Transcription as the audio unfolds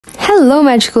Hello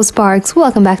magical sparks,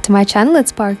 welcome back to my channel. It's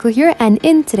Sparkle here, and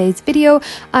in today's video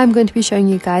I'm going to be showing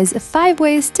you guys 5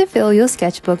 ways to fill your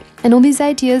sketchbook. And all these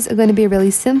ideas are going to be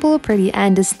really simple, pretty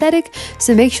and aesthetic,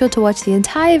 so make sure to watch the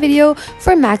entire video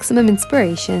for maximum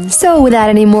inspiration. So without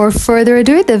any more further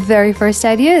ado, the very first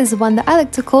idea is one that I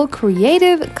like to call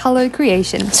creative color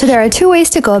creation. So there are 2 ways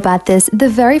to go about this. The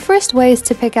very first way is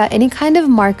to pick out any kind of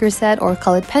marker set or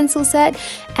colored pencil set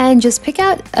and just pick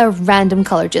out a random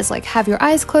color, just like have your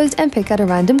eyes closed and pick out a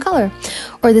random color.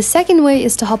 Or the second way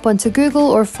is to hop onto Google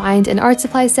or find an art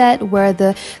supply set where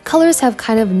the colors have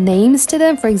kind of names to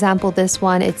them. For example, this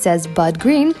one, it says Bud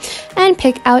Green, and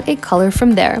pick out a color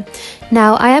from there.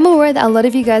 Now, I am aware that a lot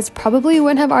of you guys probably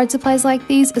won't have art supplies like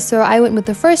these, so I went with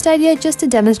the first idea just to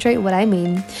demonstrate what I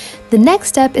mean. The next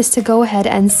step is to go ahead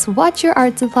and swatch your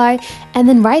art supply and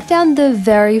then write down the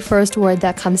very first word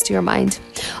that comes to your mind.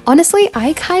 Honestly,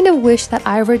 I kind of wish that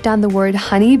I wrote down the word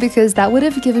honey because that would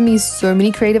have given me so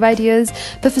many creative ideas,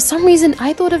 but for some reason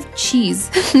I thought of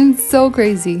cheese. So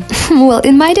crazy. Well,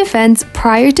 in my defense,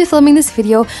 prior to filming this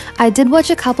video, I did watch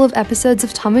a couple of episodes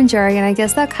of Tom and Jerry, and I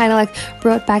guess that kind of like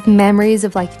brought back memories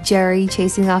of like Jerry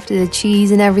chasing after the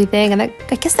cheese and everything, and I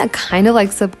guess that kind of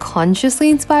like subconsciously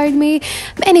inspired me.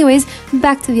 But anyways,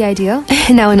 back to the idea.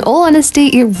 Now, in all honesty,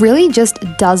 it really just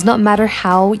does not matter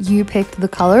how you picked the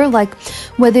color, like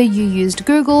whether you used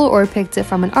Google or picked it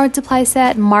from an art supply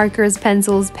set, markers,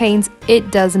 pencils, paints,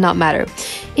 it does not matter.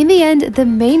 In the end, the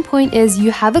main point is you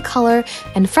have a color,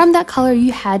 and from that color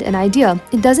you had an idea.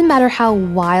 It doesn't matter how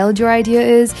wild your idea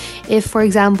is. If, for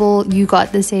example, you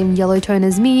got the same yellow tone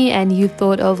as me and you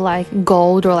thought of like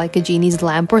gold or like a genie's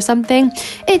lamp or something,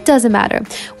 it doesn't matter.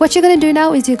 What you're going to do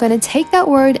now is you're going to take that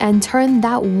word and turn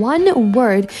that one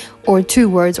word or 2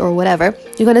 words or whatever,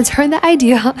 you're going to turn the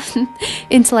idea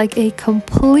into like a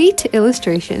complete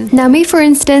illustration. Now, me for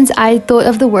instance, I thought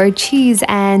of the word cheese,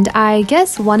 and I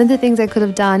guess one of the things I could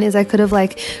have done is I could have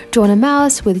like drawn a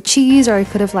mouse with cheese, or I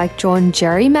could have like drawn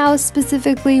Jerry Mouse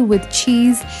specifically with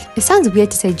cheese. It sounds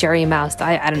weird to say Jerry Mouse,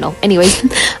 I don't know. Anyways,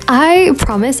 I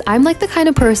promise I'm like the kind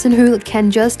of person who can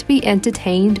just be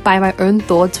entertained by my own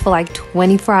thoughts for like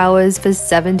 24 hours for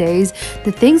 7 days.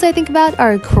 The things I think about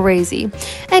are crazy.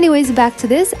 Anyways, back to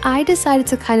this, I decided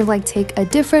to kind of like take a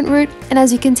different route, and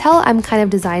as you can tell, I'm kind of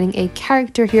designing a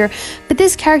character here, but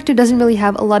this character doesn't really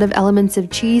have a lot of elements of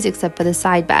cheese except for the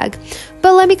side bag.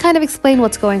 But let me kind of explain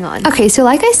what's going on. Okay, so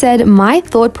like I said, my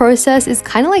thought process is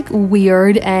kind of like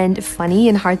weird and funny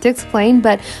and hard to explain,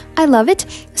 but I love it.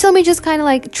 So let me just kind of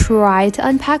like try to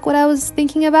unpack what I was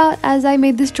thinking about as I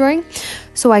made this drawing.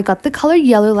 So I got the color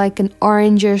yellow, like an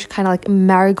orangish kind of like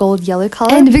marigold yellow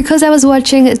color. And because I was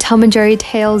watching Tom and Jerry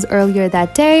Tales earlier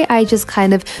that day, I just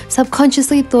kind of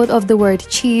subconsciously thought of the word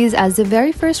cheese as the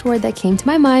very first word that came to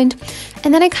my mind.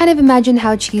 And then I kind of imagined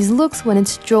how cheese looks when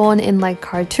it's drawn in like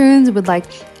cartoons with like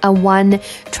a one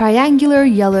triangular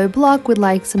yellow block with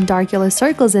like some dark yellow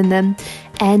circles in them.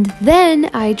 And then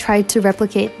I tried to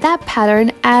replicate that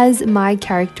pattern as my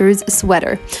character's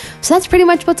sweater. So that's pretty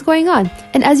much what's going on.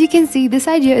 And as you can see, this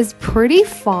idea is pretty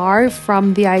far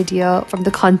from the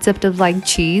concept of like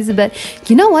cheese. But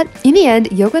you know what? In the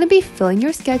end, you're going to be filling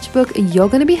your sketchbook, you're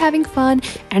going to be having fun,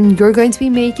 and you're going to be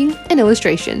making an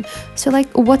illustration. So like,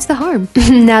 what's the harm?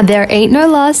 Now, there ain't no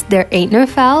loss, there ain't no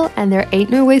foul, and there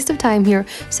ain't no waste of time here.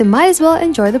 So might as well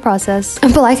enjoy the process.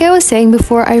 But like I was saying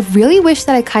before, I really wish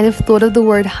that I kind of thought of the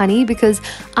word honey, because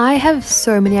I have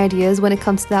so many ideas when it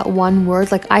comes to that one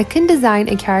word. Like, I can design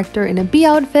a character in a bee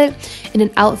outfit, in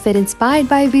an outfit inspired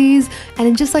by bees, and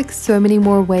in just like so many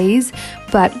more ways.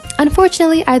 But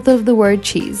unfortunately, I thought of the word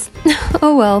cheese.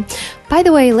 Oh well. By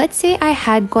the way, let's say I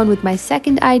had gone with my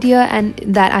second idea and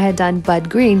that I had done Bud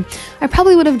Green. I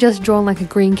probably would have just drawn like a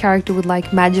green character with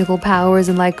like magical powers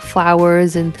and like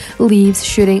flowers and leaves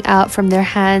shooting out from their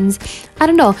hands. I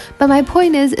don't know, but my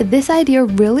point is, this idea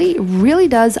really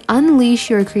does unleash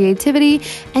your creativity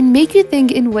and make you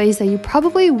think in ways that you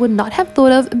probably would not have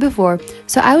thought of before.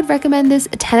 So I would recommend this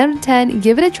 10 out of 10.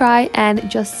 Give it a try and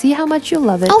just see how much you'll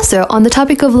love it. Also, on the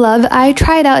topic of love, I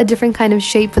tried out a different kind of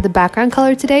shape for the background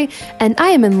color today, and I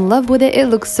am in love with it. It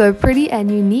looks so pretty and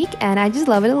unique, and I just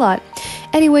love it a lot.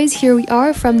 Anyways, here we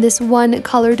are from this one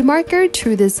colored marker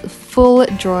to this full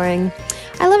drawing.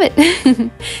 I love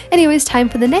it. Anyways, time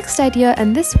for the next idea,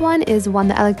 and this one is one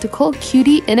that I like to call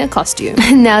cutie in a costume.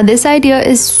 Now, this idea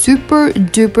is super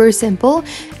duper simple,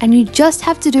 and you just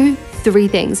have to do 3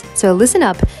 things. So listen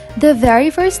up. The very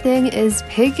first thing is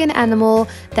pick an animal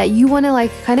that you want to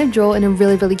like kind of draw in a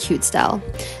really cute style.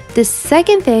 The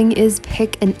second thing is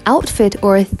pick an outfit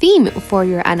or a theme for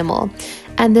your animal.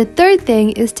 And the third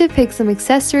thing is to pick some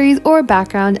accessories or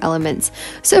background elements.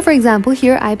 So for example,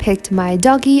 here I picked my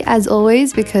doggy as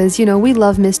always because, you know, we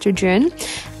love Mr. Jun.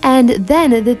 And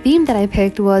then the theme that I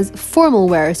picked was formal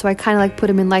wear, so I kind of like put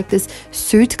him in like this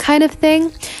suit kind of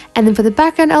thing. And then for the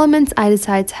background elements, I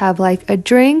decided to have like a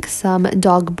drink, some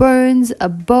dog bones, a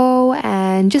bow,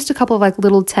 and just a couple of like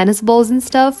little tennis balls and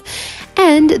stuff.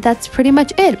 And that's pretty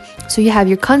much it. So you have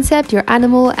your concept, your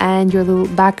animal, and your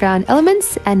little background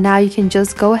elements, and now you can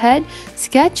just go ahead,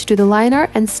 sketch, do the line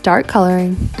art, and start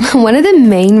coloring. One of the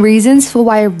main reasons for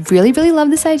why I really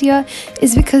love this idea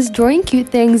is because drawing cute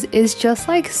things is just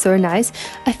like so nice.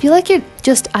 I feel like it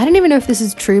just, I don't even know if this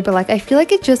is true, but like I feel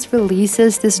like it just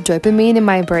releases this dopamine in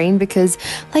my brain because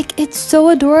like it's so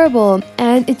adorable,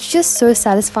 and it's just so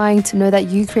satisfying to know that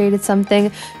you created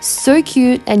something so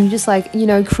cute and you just like, you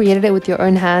know, created it with your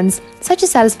own hands. Such a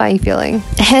satisfying feeling.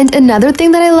 And another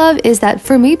thing that I love is that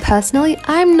for me personally,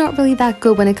 I'm not really that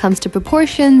good when it comes to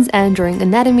proportions and drawing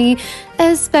anatomy,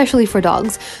 especially for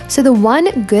dogs. So the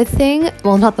one good thing,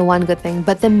 well, not the one good thing,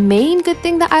 but the main good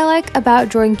thing that I like about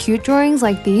drawing cute drawings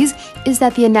like these is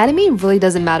that the anatomy really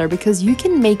doesn't matter, because you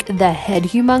can make the head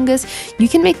humongous, you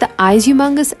can make the eyes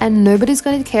humongous, and nobody's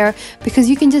going to care, because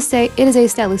you can just say it is a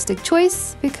stylistic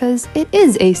choice because it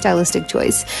is a stylistic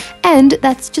choice. And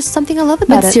that's just something I love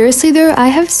about it. But seriously though, I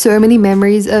have so many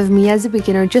memories of me as a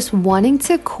beginner just wanting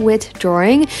to quit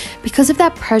drawing because of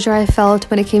that pressure I felt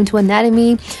when it came to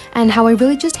anatomy, and how I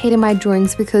really just hated my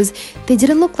drawings because they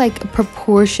didn't look like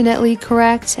proportionately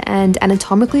correct and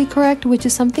anatomically correct, which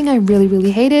is something I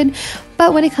really hated.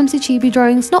 But when it comes to chibi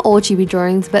drawings, not all chibi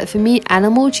drawings, but for me,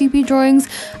 animal chibi drawings,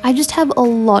 I just have a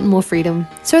lot more freedom.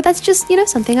 So that's just, you know,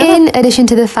 something I love. In addition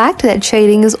to the fact that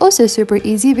shading is also super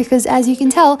easy, because as you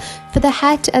can tell, for the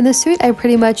hat and the suit, I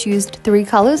pretty much used 3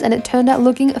 colors and it turned out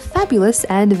looking fabulous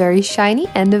and very shiny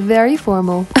and very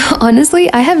formal.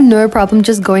 Honestly, I have no problem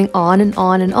just going on and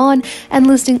on and on and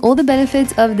listing all the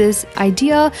benefits of this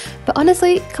idea. But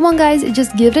honestly, come on guys,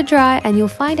 just give it a try and you'll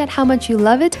find out how much you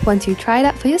love it once you try it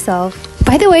out for yourself.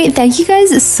 By the way, thank you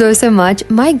guys so much.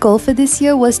 My goal for this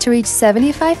year was to reach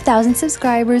 75,000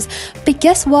 subscribers, but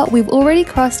guess what? We've already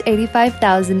crossed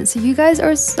 85,000, so you guys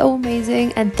are so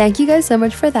amazing, and thank you guys so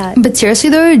much for that. But seriously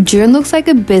though, June looks like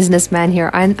a businessman here,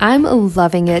 and I'm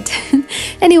loving it.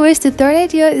 Anyways, the third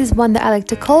idea is one that I like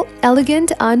to call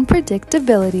elegant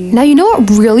unpredictability. Now, you know what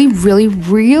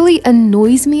really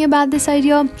annoys me about this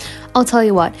idea? I'll tell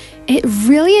you what. It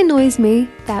really annoys me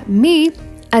that me,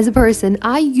 as a person,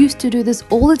 I used to do this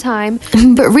all the time,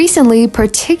 but recently,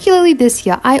 particularly this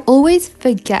year, I always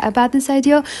forget about this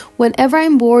idea whenever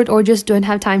I'm bored or just don't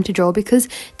have time to draw, because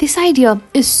this idea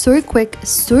is so quick,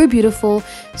 so beautiful,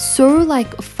 so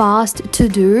like fast to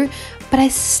do, but I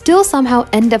still somehow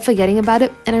end up forgetting about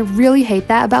it, and I really hate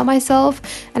that about myself,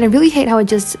 and I really hate how I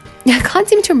can't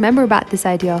seem to remember about this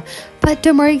idea. But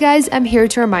don't worry guys, I'm here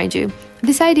to remind you.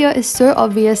 This idea is so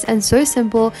obvious and so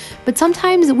simple, but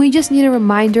sometimes we just need a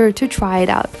reminder to try it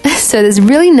out. So there's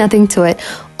really nothing to it.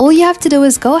 All you have to do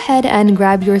is go ahead and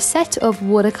grab your set of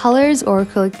watercolors or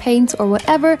acrylic paints or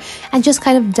whatever, and just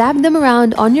kind of dab them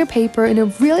around on your paper in a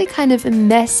really kind of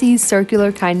messy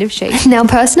circular kind of shape. Now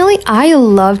personally, I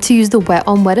love to use the wet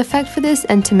on wet effect for this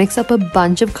and to mix up a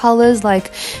bunch of colors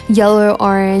like yellow,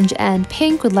 orange, and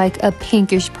pink with like a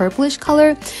pinkish purplish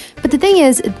color. But the thing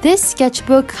is, this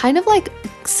sketchbook kind of like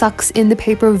sucks in the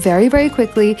paper very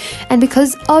quickly, and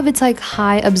because of its like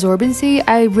high absorbency,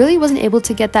 I really wasn't able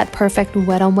to get that perfect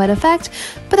wet on wet effect,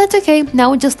 but that's okay.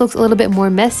 Now it just looks a little bit more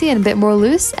messy and a bit more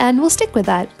loose, and we'll stick with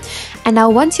that. And now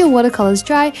once your watercolors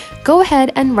dry, go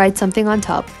ahead and write something on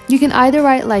top. You can either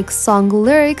write like song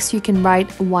lyrics, you can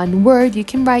write one word, you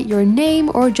can write your name,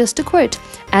 or just a quote.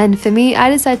 And for me, I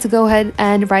decided to go ahead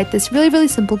and write this really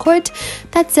simple quote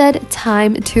that said,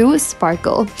 "Time to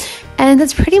sparkle." And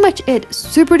that's pretty much it.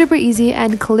 Super duper easy,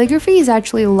 and calligraphy is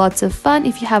actually lots of fun.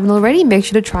 If you haven't already, make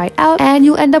sure to try it out and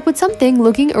you'll end up with something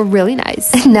looking really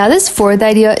nice. Now this fourth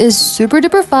idea is super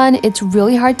duper fun. It's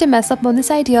really hard to mess up on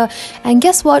this idea, and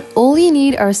guess what? All you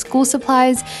need are school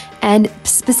supplies, and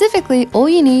specifically all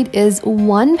you need is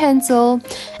one pencil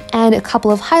and a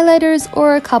couple of highlighters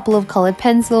or a couple of colored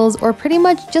pencils, or pretty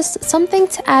much just something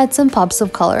to add some pops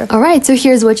of color. Alright, so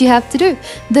here's what you have to do.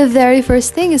 The very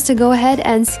first thing is to go ahead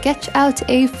and sketch out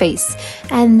a face,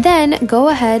 and then go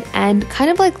ahead and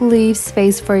kind of like leave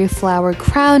space for a flower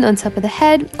crown on top of the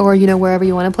head, or you know, wherever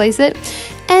you want to place it,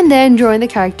 and then draw in the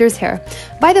character's hair.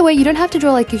 By the way, you don't have to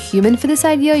draw like a human for this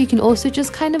idea. You can also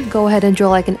just kind of go ahead and draw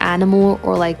like an animal,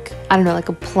 or like, I don't know, like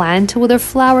a plant with a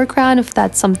flower crown if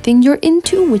that's something you're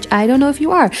into, which which I don't know if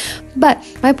you are. But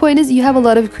my point is, you have a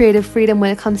lot of creative freedom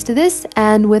when it comes to this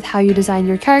and with how you design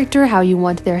your character, how you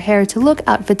want their hair to look,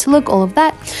 outfit to look, all of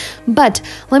that. But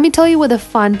let me tell you where the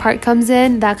fun part comes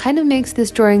in that kind of makes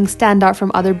this drawing stand out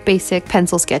from other basic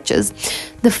pencil sketches.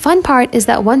 The fun part is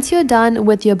that once you're done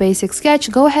with your basic sketch,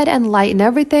 go ahead and lighten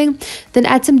everything, then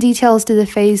add some details to the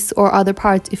face or other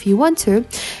parts if you want to.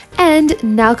 And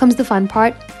now comes the fun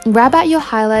part. Grab out your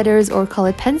highlighters or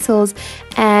colored pencils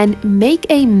and make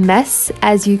a mess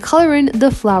as you color in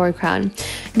the flower crown.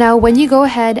 Now, when you go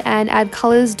ahead and add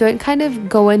colors, don't kind of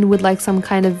go in with like some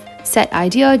kind of set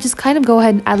idea. Just kind of go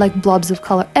ahead and add like blobs of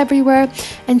color everywhere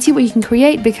and see what you can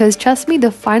create, because trust me,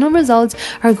 the final results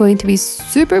are going to be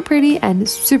super pretty and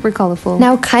super colorful.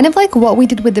 Now, kind of like what we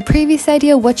did with the previous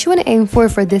idea, what you want to aim for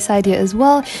this idea as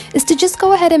well is to just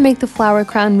go ahead and make the flower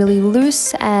crown really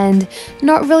loose and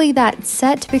not really that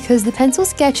set, because the pencil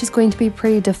sketch is going to be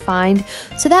pretty defined.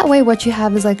 So that way what you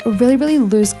have is like a really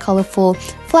loose, colorful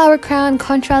flower crown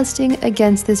contrasting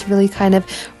against this really kind of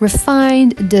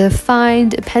refined,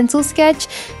 defined pencil sketch.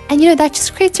 And you know, that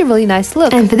just creates a really nice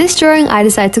look. And for this drawing, I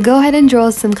decided to go ahead and draw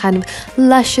some kind of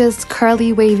luscious,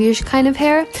 curly, wavy-ish kind of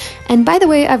hair. And by the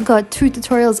way, I've got 2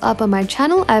 tutorials up on my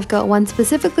channel. I've got one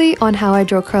specifically on how I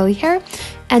draw curly hair,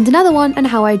 and another one on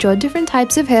how I draw different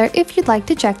types of hair if you'd like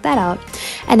to check that out.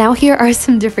 And now here are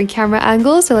some different camera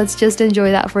angles, so let's just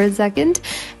enjoy that for a second.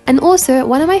 And also,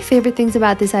 one of my favorite things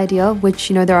about this idea, which,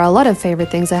 you know, there are a lot of favorite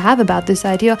things I have about this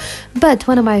idea, but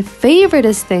one of my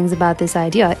favoriteest things about this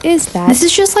idea is that this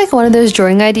is just like one of those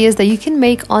drawing ideas that you can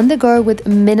make on the go with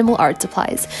minimal art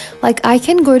supplies. Like, I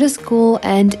can go to school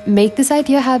and make this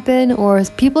idea happen, or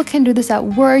people can do this at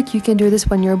work. You can do this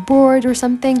when you're bored or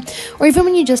something, or even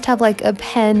when you just have like a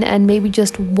pen and maybe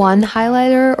just one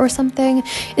highlighter or something.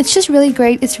 It's just really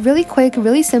great. It's really quick,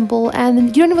 really simple,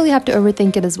 and you don't really have to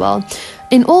overthink it as well.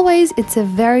 In all ways, it's a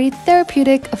very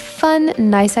therapeutic, fun,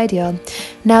 nice idea.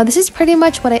 Now, this is pretty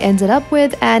much what I ended up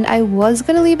with, and I was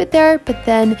gonna leave it there, but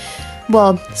then,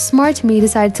 well, smart me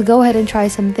decided to go ahead and try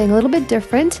something a little bit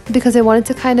different, because I wanted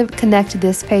to kind of connect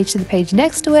this page to the page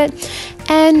next to it,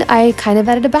 and I kind of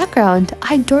added a background.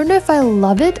 I don't know if I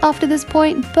love it after this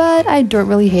point, but I don't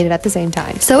really hate it at the same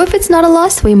time. So if it's not a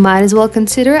loss, we might as well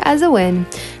consider it as a win.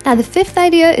 Now, the 5th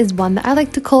idea is one that I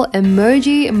like to call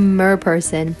emoji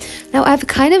merperson. Now, I've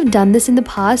kind of done this in the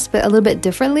past, but a little bit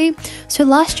differently. So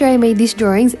last year I made these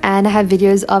drawings, and I have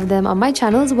videos of them on my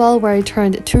channel as well, where I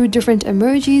turned 2 different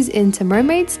emojis into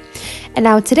mermaids. And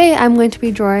now today I'm going to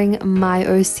be drawing my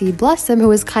OC Blossom,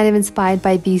 who is kind of inspired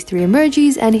by these 3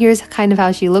 emojis, and here's kind of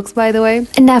how she looks, by the way.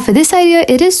 And now for this idea,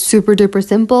 it is super duper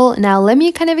simple. Now let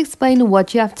me kind of explain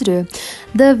what you have to do.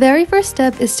 The very first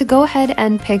step is to go ahead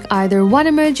and pick either 1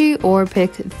 emoji or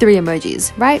pick 3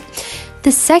 emojis, right?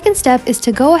 The second step is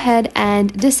to go ahead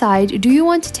and decide, do you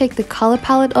want to take the color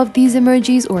palette of these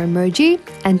emojis or emoji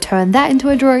and turn that into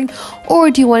a drawing, or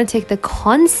do you want to take the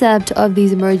concept of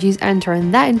these emojis and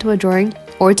turn that into a drawing,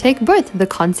 or take both the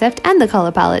concept and the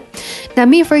color palette? Now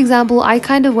me, for example, I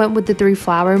kind of went with the 3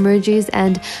 flower emojis,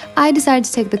 and I decided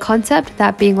to take the concept,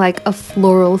 that being like a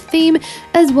floral theme,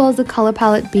 as well as the color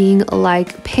palette being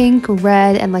like pink,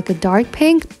 red, and like a dark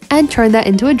pink, and turn that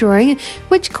into a drawing,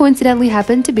 which coincidentally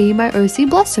happened to be my OC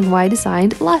Blossom, who I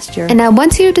designed last year. And now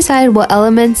once you've decided what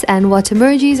elements and what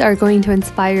emojis are going to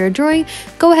inspire your drawing,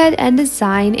 go ahead and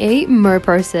design a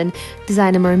merperson.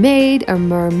 Design a mermaid, a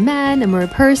merman, a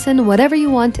merperson, whatever you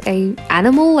want, a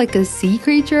animal like a sea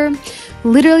creature,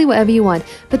 literally whatever you want.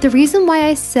 But the reason why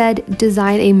I said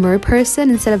design a merperson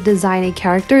instead of design a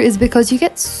character is because you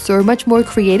get so much more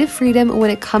creative freedom when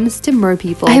it comes to mer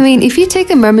people. I mean, if you take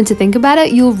a moment to think about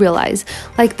it, you'll realize,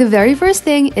 like, the very first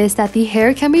thing is that the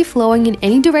hair can be flowing in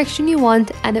any direction you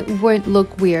want and it won't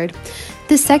look weird.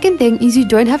 The second thing is you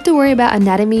don't have to worry about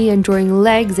anatomy and drawing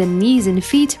legs and knees and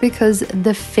feet, because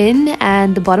the fin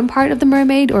and the bottom part of the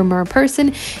mermaid or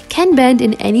merperson can bend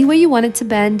in any way you want it to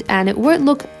bend, and it won't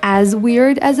look as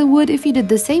weird as it would if you did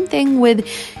the same thing with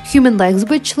human legs,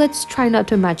 which let's try not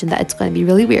to imagine that. It's going to be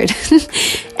really weird.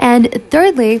 And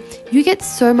thirdly, you get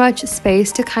so much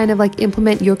space to kind of like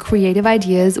implement your creative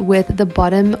ideas with the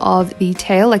bottom of the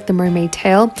tail, like the mermaid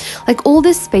tail. Like, all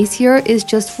this space here is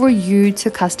just for you to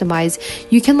customize.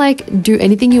 You can like do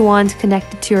anything you want,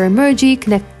 connect it to your emoji,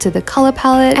 connect it to the color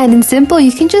palette, and in simple,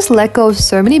 you can just let go of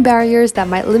so many barriers that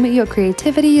might limit your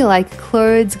creativity, like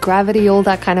clothes, gravity, all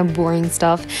that kind of boring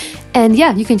stuff. And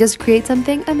yeah, you can just create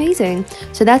something amazing.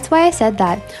 So that's why I said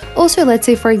that. Also, let's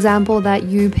say, for example, that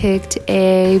you picked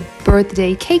a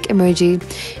birthday cake emoji.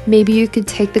 Maybe you could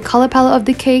take the color palette of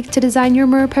the cake to design your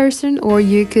mer person, or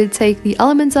you could take the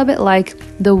elements of it like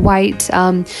the white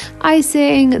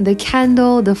icing, the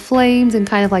candle, the flames, and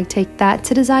kind of like take that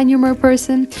to design your mer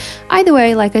person. Either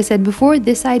way, like I said before,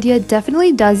 this idea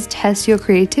definitely does test your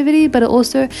creativity, but it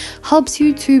also helps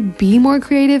you to be more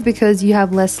creative because you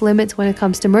have less limits when it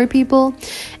comes to mer people.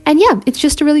 And yeah, it's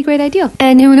just a really great idea.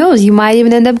 And who knows, you might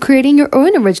even end up creating your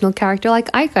own original character like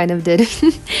I kind of did.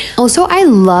 Also, I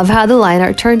love how the line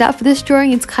art turned out for this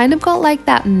drawing. It's kind of got like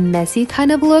that messy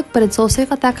kind of look, but it's also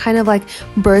got that kind of like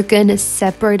broken,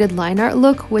 separated line art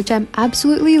look, which I'm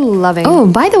absolutely loving. Oh,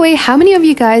 by the way, how many of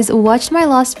you guys watched my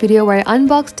last video where I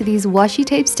unboxed these washi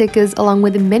tape stickers along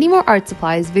with many more art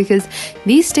supplies, because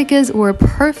these stickers were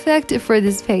perfect for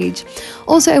this page.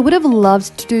 Also, I would have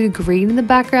loved to do green in the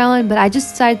background, but I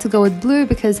just decided to go with blue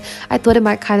because I thought it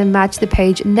might kind of match the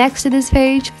page next to this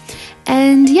page.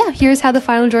 And yeah, here's how the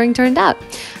final drawing turned out.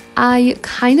 I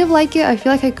kind of like it. I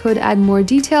feel like I could add more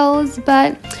details,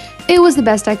 but it was the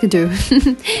best I could do.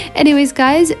 Anyways,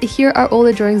 guys, here are all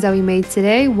the drawings that we made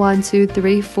today. 1, 2,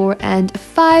 3, 4, and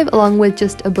 5, along with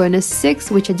just a bonus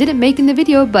 6, which I didn't make in the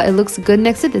video, but it looks good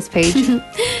next to this page.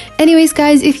 Anyways,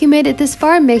 guys, if you made it this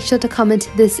far, make sure to comment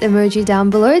this emoji down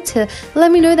below to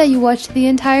let me know that you watched the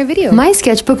entire video. My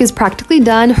sketchbook is practically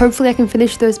done. Hopefully I can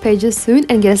finish those pages soon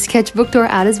and get a sketchbook tour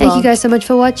out as well. Thank you guys so much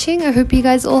for watching. I hope you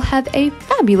guys all have a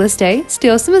fabulous day. Stay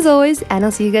awesome as always, and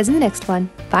I'll see you guys in the next one.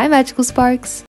 Bye, Magical Sparks.